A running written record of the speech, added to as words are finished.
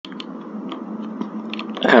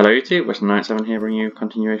Hello YouTube, Western97 here, bringing you a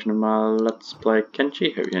continuation of my Let's Play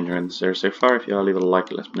Kenshi. Hope you're enjoying the series so far. If you are, leave a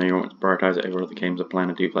like, let me know you want me to prioritise it over other games I plan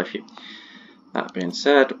to do play for you. That being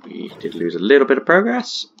said, we did lose a little bit of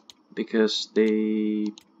progress because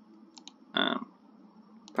the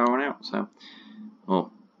power went out, so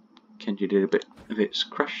well, Kenshi did a bit of its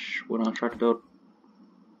crash when I tried to build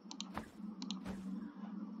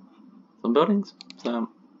some buildings, so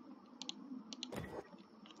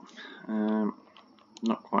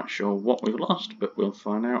not quite sure what we've lost, but we'll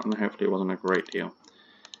find out, and hopefully it wasn't a great deal.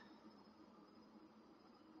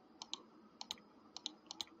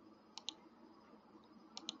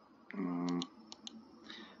 I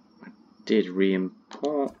did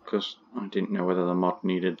re-import because I didn't know whether the mod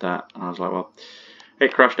needed that, and I was like, well,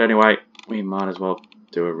 it crashed anyway, we might as well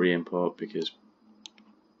do a re-import because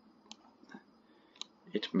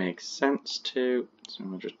it makes sense to. So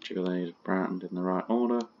we'll just jiggle these brand in the right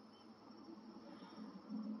order.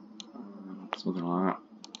 Something like that.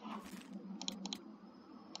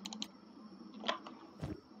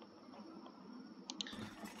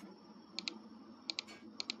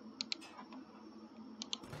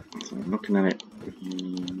 So I'm looking at it,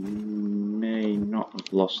 we may not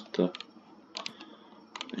have lost the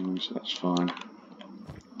things, so that's fine.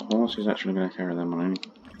 Horse is actually going to carry them on,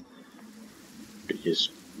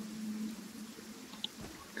 because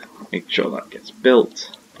make sure that gets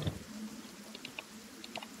built.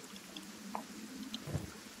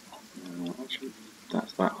 Actually,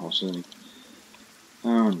 that's that horse, isn't it?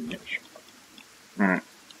 Oh, niche. Alright.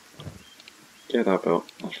 Get that built.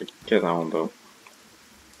 Actually, get that one built.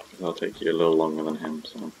 That'll take you a little longer than him,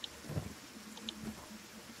 so.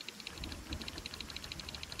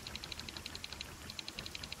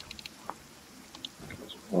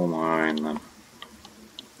 That's all mine then.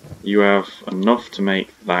 You have enough to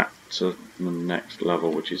make that to the next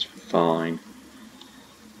level, which is fine.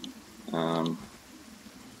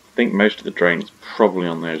 I think most of the drain is probably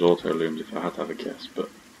on those auto looms if I had to have a guess, but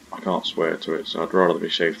I can't swear to it, so I'd rather be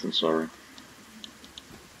safe than sorry.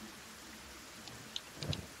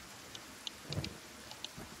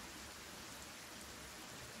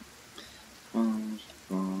 I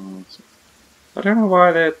don't know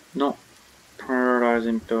why they're not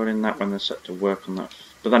prioritising building that when they're set to work on that.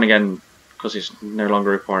 But then again, because it's no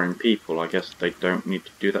longer requiring people, I guess they don't need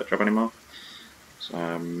to do that job anymore.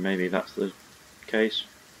 So maybe that's the case.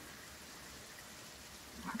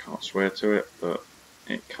 I can't swear to it, but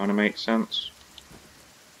it kind of makes sense.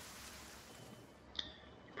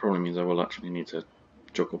 Probably means I will actually need to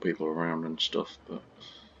juggle people around and stuff, but...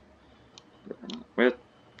 Where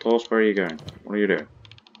are you going? What are you doing?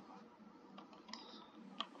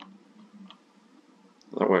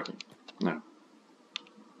 Is that working? No.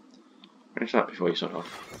 Finish that before you start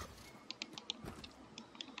off.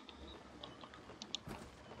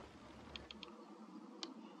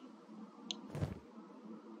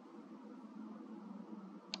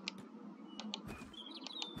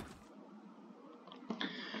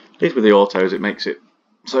 At least with the autos it makes it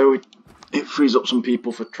so it frees up some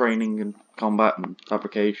people for training and combat and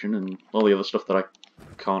fabrication and all the other stuff that I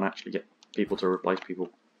can't actually get people to replace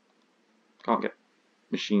people. Can't get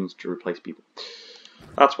machines to replace people.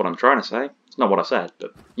 That's what I'm trying to say. It's not what I said,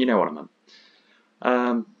 but you know what I meant.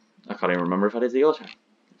 I can't even remember if I did the auto.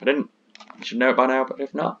 If I didn't, you should know it by now, but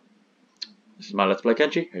if not, this is my Let's Play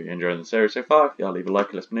Kenshi. Hope you're enjoying the series so far. If you are, leave a like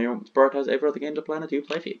and let me know you want to prioritise over other games I plan to do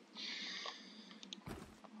play for you.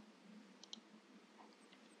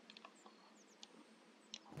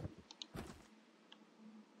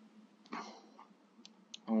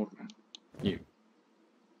 Old man, you.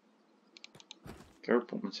 Go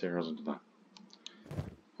put materials into that.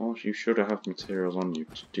 Of course, you should have materials on you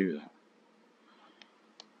to do that.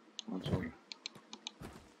 That's all.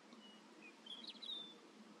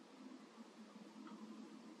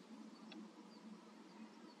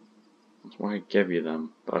 That's why I gave you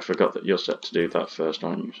them, but I forgot that you're set to do that first,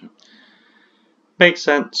 aren't you? So makes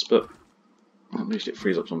sense, but at least it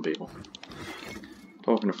frees up some people.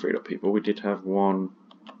 Talking of freed up people, we did have a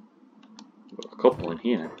couple in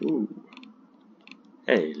here. Ooh.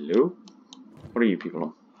 Hello. What are you people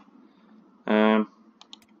on?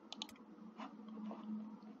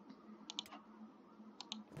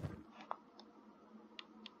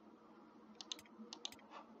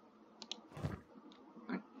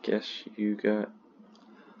 I guess you got...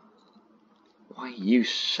 Why are you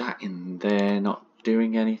sat in there not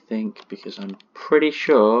doing anything? Because I'm pretty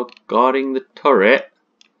sure guarding the turret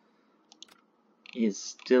is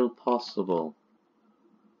still possible.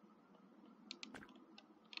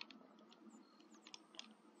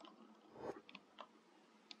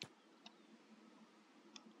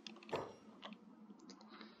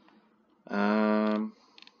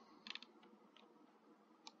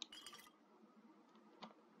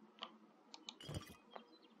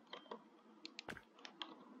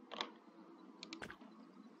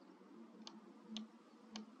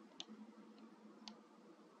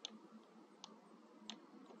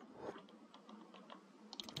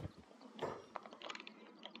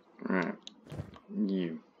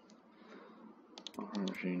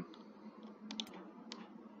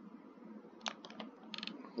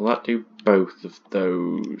 Will that do both of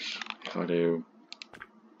those? If I do.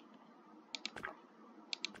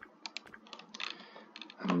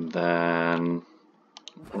 And then,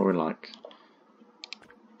 what do we like?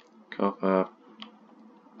 Copper,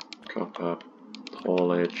 copper,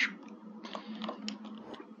 haulage.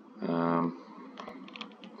 That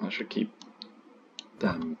should keep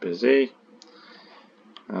them busy.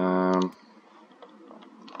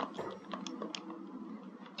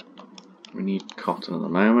 We need cotton at the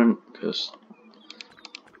moment because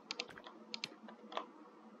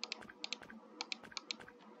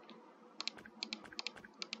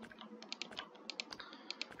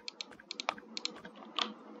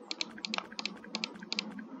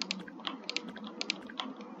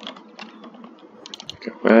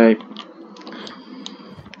go away.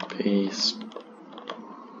 Peace.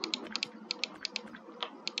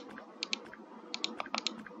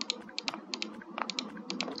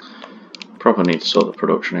 Probably need to sort the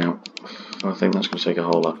production out. I think that's going to take a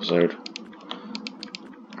whole episode.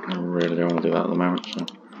 I really don't want to do that at the moment, so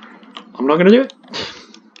I'm not going to do it.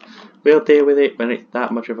 We'll deal with it when it's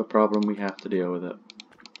that much of a problem we have to deal with it.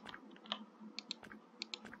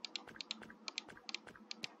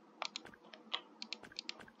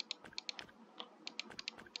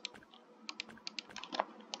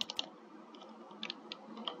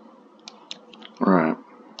 Right.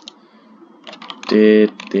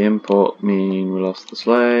 Did the import mean we lost the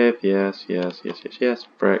slave? Yes, yes, yes, yes, yes.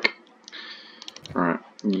 Frick. Right.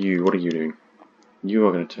 You, what are you doing? You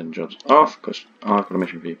are going to turn jobs off because I've got a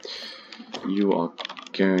mission for you. You are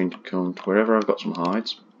going to come to wherever I've got some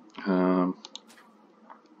hides.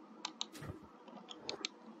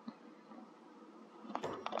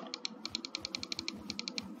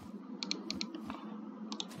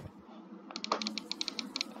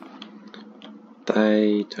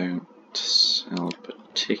 They don't sound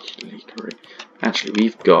particularly great. Actually,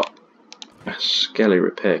 we've got a skelly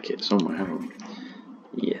repair kit somewhere, haven't we?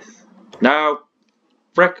 Yes. No!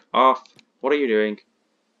 Frick off! What are you doing?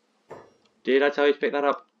 Did I tell you to pick that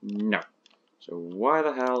up? No. So why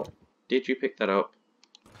the hell did you pick that up?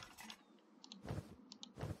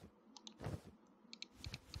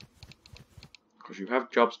 Because you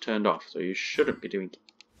have jobs turned off, so you shouldn't be doing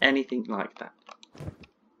anything like that.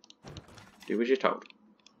 Do as you're told.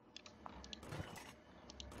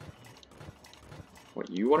 What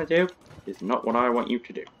you want to do is not what I want you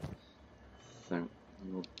to do. So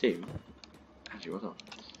you will do as you are told.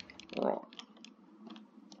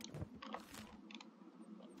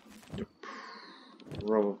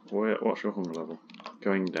 Right. What's your hunger level?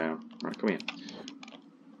 Going down. Right, come here.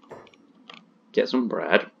 Get some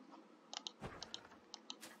bread.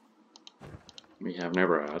 We have no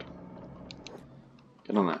bread.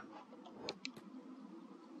 Get on that.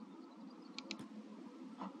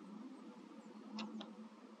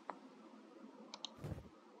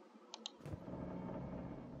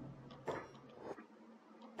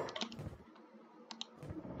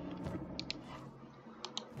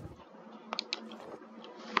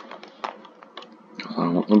 I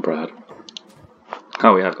want some bread.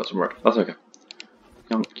 Oh, we have got some bread. That's okay.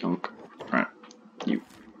 Yonk, yonk. Right. You.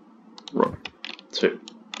 Run. 2.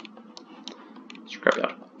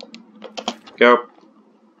 Scrapyard. Go.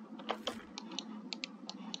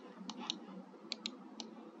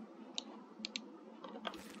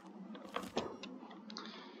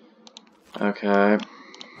 Okay.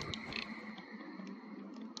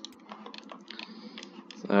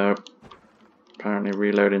 So, apparently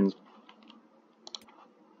reloading's...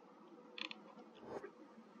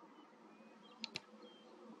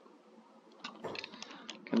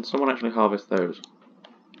 Can someone actually harvest those?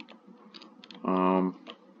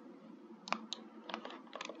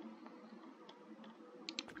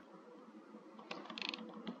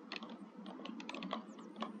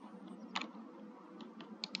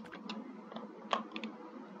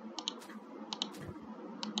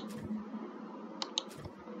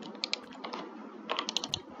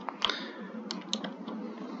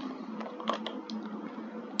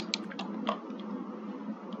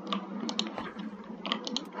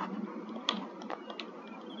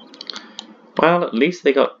 Well, at least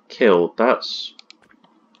they got killed. That's,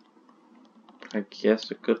 I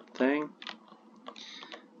guess, a good thing.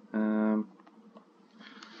 And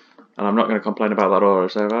I'm not going to complain about that order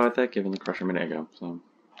so either, given the crash a minute ago. So.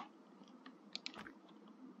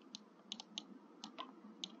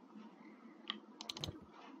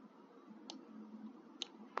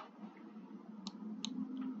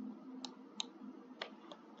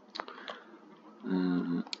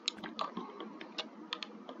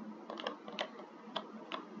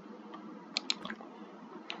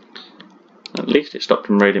 At least it stopped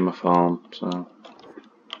them raiding my farm, so.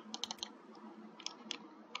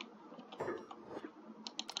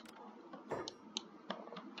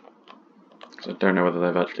 So I don't know whether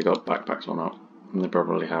they've actually got backpacks or not. And they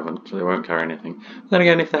probably haven't, so they won't carry anything. Then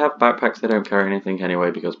again, if they have backpacks, they don't carry anything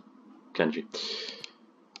anyway because Kenshi.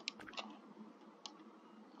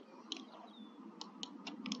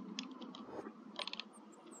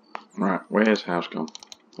 Right, where's house gone?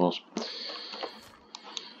 Was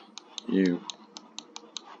you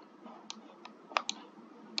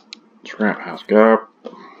scrap house go?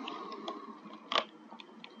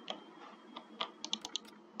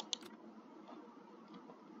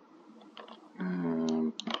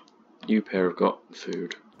 You pair have got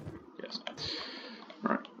food. Yes.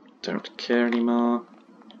 Right, don't care anymore.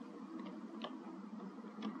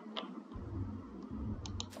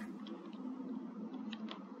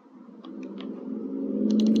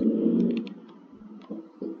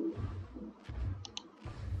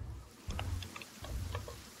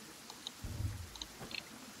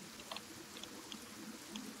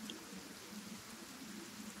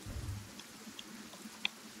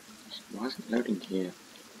 Why is it loading here?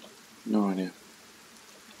 No idea.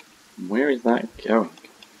 Where is that going?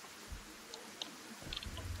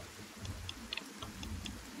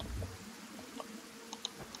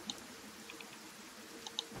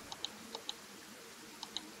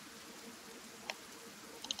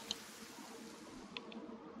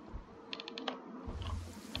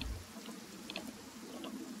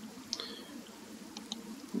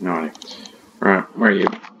 No idea. Right, where are you?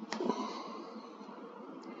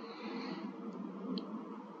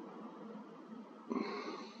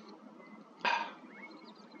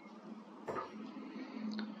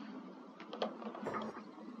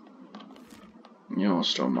 You're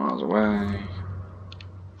still miles away.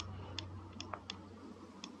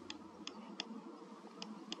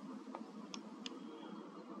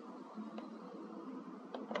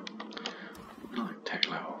 Tech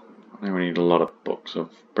level. I think we need a lot of books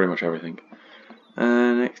of pretty much everything.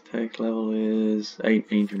 Next tech level is 8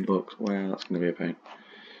 ancient books. Wow, that's going to be a pain.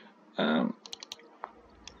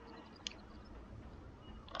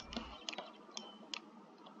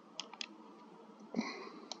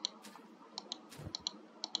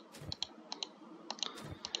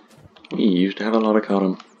 We used to have a lot of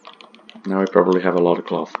cotton. Now we probably have a lot of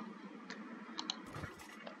cloth.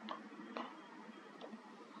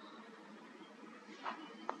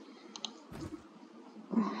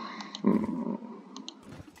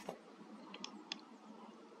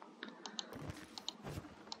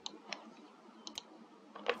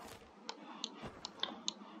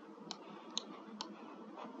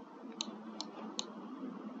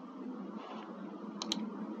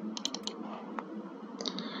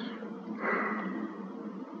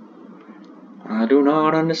 I do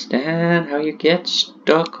not understand how you get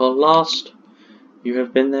stuck or lost. You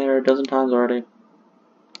have been there a dozen times already.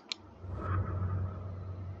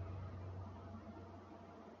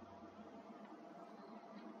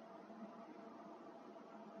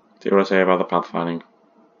 See what I say about the pathfinding.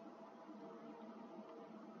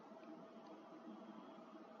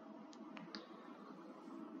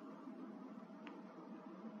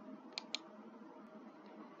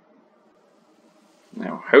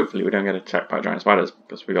 Now, hopefully we don't get attacked by giant spiders,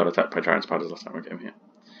 because we got attacked by giant spiders last time we came here.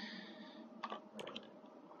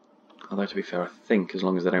 Although, to be fair, I think as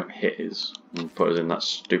long as they don't hit us and put us in that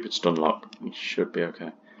stupid stun lock, we should be okay.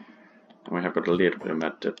 And we have got a little bit of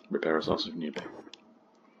med to repair ourselves if need be.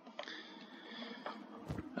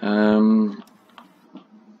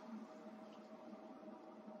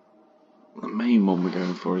 The main one we're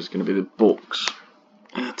going for is going to be the books.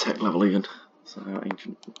 Tech level even. So,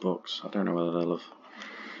 ancient books. I don't know whether they'll have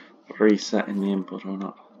reset in the input or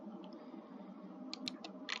not.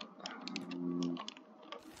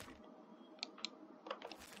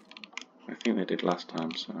 I think they did last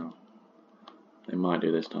time, so they might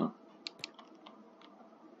do this time.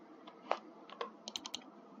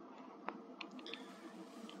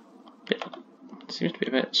 It seems to be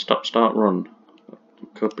a bit stop, start, run.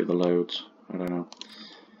 It could be the loads. I don't know.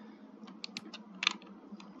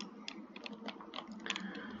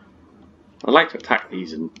 I'd like to attack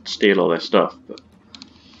these and steal all their stuff, but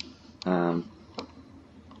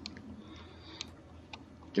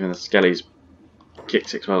given the skellies kicked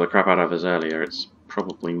 6 well the crap out of us earlier, it's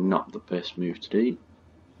probably not the best move to do,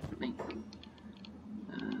 I think.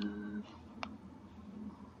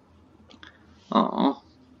 Oh,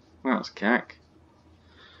 that's cack.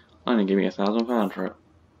 Only give me £1,000 for it.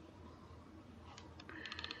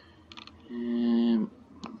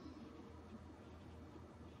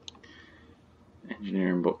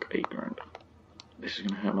 Engineering book, 8 grand. This is going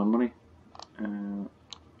to hurt my money.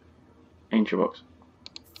 Ancient books.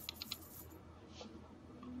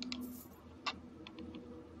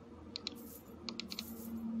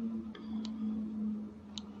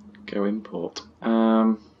 support.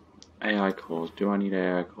 AI cores. Do I need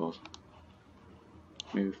AI cores?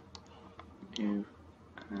 Move. Move.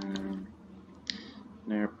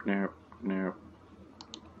 Nope, nope, nope.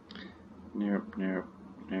 Nope, nope,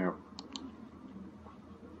 nope.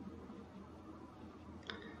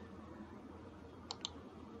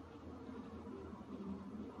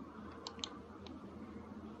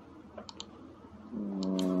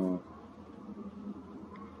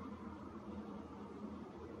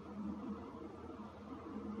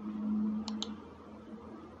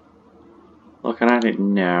 Looking at it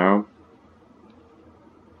now.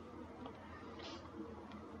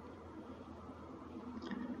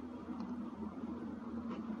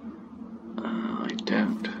 I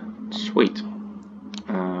don't. Sweet.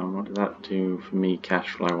 What did that do for me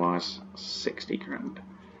cash flow wise? 60 grand.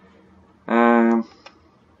 Oh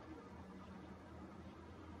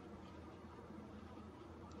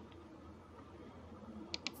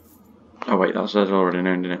wait, that says already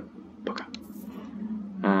known, didn't it? Bugger.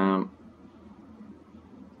 I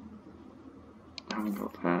haven't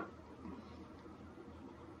got that.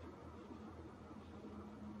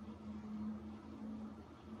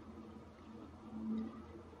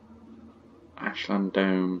 Ashland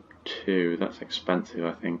Dome 2, that's expensive,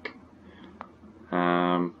 I think.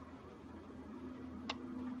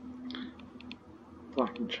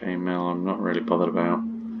 Black and Chainmail, I'm not really bothered about.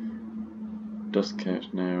 Dust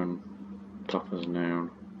Coat's known. Topper's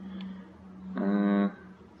known.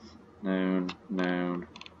 Known.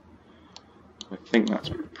 I think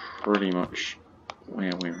that's pretty much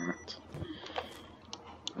where we're at.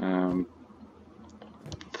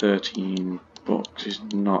 13 books is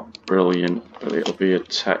not brilliant, but it'll be a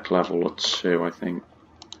tech level or 2, I think.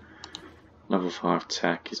 Level 5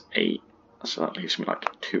 tech is 8, so that leaves me like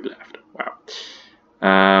 2 left. Wow.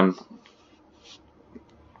 I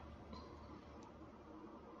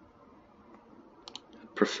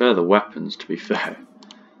prefer the weapons, to be fair.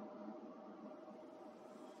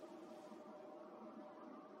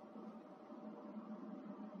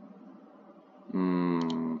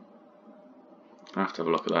 I have to have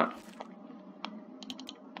a look at that.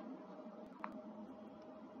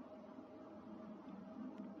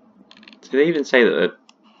 Did they even say that the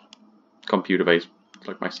computer based,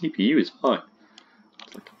 like my CPU is fine?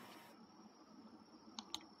 It's like,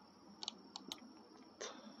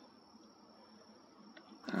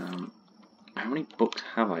 how many books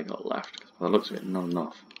have I got left? Because by the looks of it, not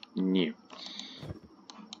enough. New.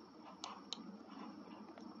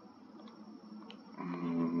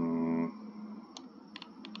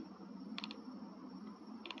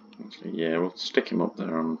 Actually, yeah, we'll stick him up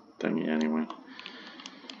there on thingy anyway.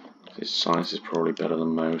 His size is probably better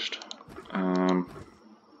than most.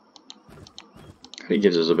 It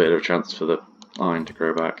gives us a bit of a chance for the line to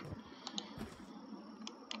grow back.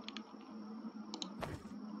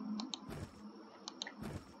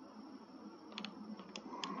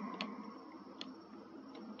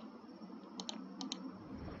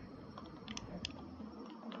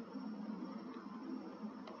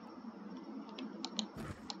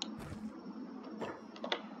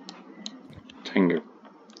 Tengu,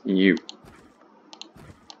 you.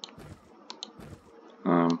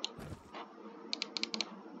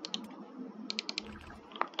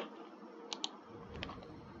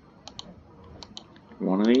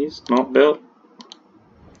 One of these not built.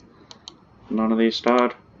 None of these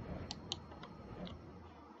starred.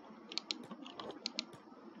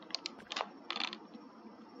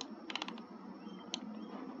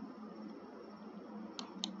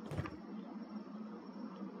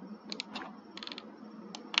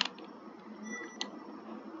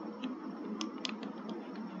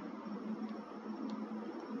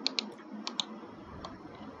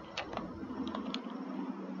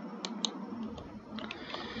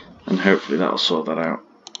 And hopefully that'll sort that out.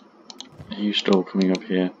 Are you still coming up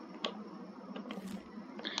here?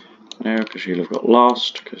 No, because you'll have got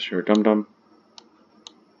lost, because you're a dum-dum.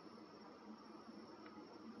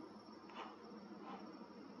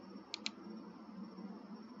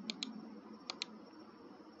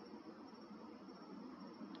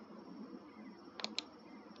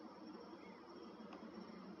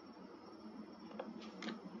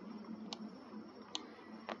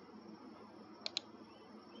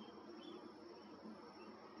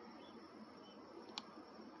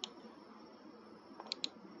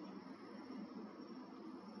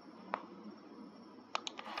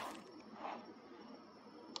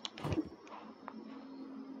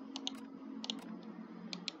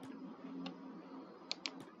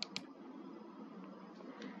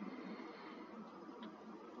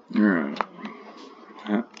 Alright,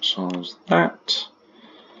 that solves that.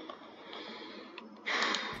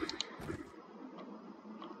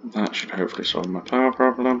 should hopefully solve my power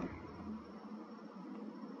problem.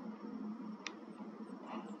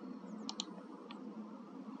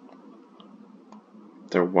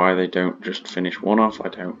 Though why they don't just finish one off, I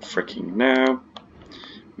don't freaking know.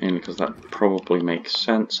 Mainly because that probably makes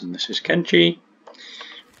sense, and this is Kenshi.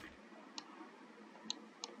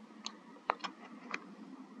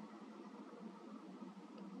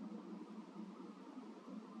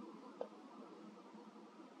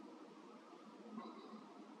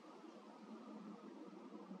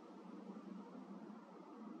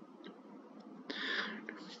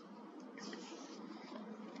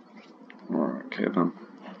 Okay then.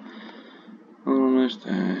 Almost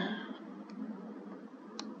there.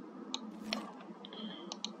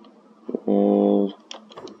 Wall.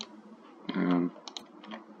 Where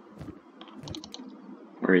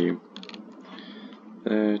are you?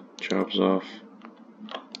 There, job's off.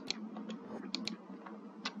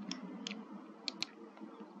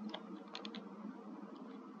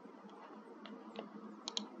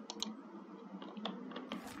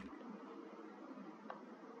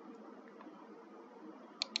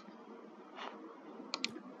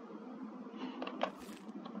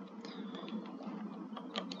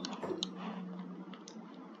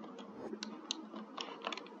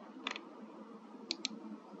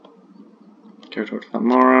 Go talk to that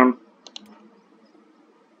moron.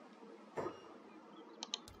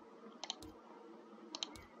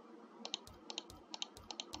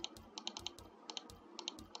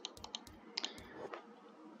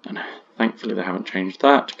 And thankfully they haven't changed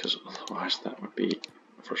that, because otherwise that would be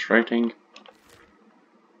frustrating.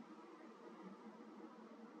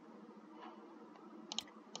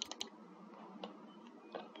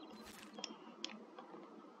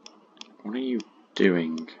 What are you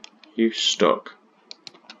doing? You stuck.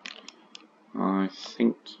 I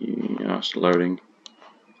think you are it's loading.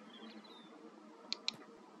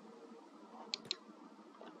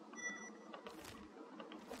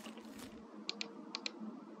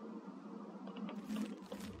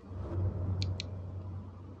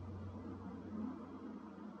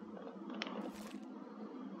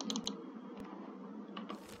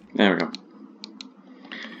 There we go.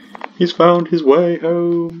 He's found his way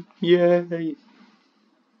home. Yay!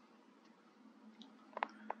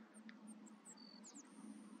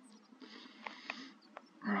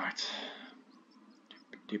 Right.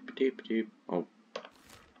 Doop doop doop. Oh,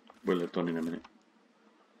 we'll have done in a minute.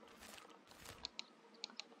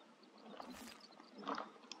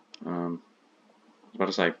 I was about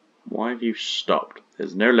to say, why have you stopped?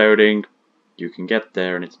 There's no loading. You can get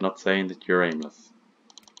there, and it's not saying that you're aimless.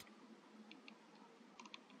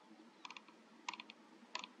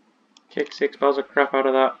 Kick 6 balls of crap out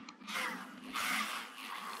of that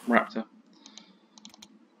raptor.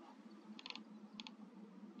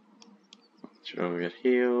 She'll get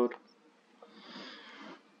healed.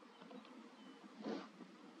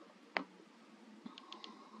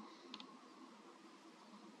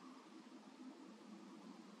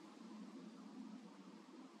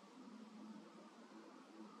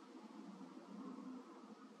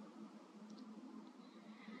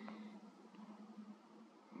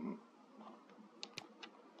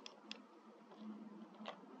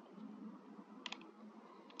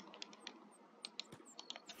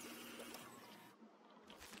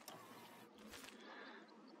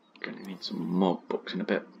 Gonna need some more books in a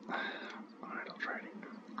bit. Idle trading.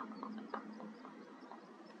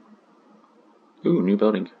 Ooh, new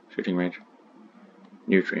building. Shooting range.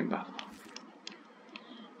 Nutrient bath.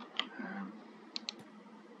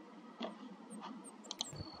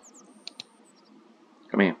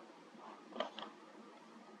 Come here.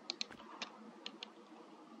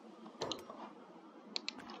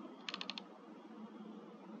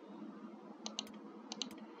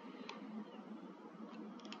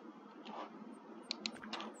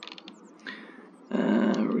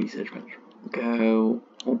 Research bench. Go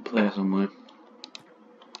up there somewhere.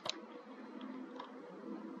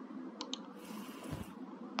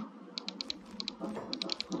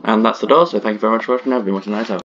 And that's the door, so thank you very much for watching. I've been watching Night Out.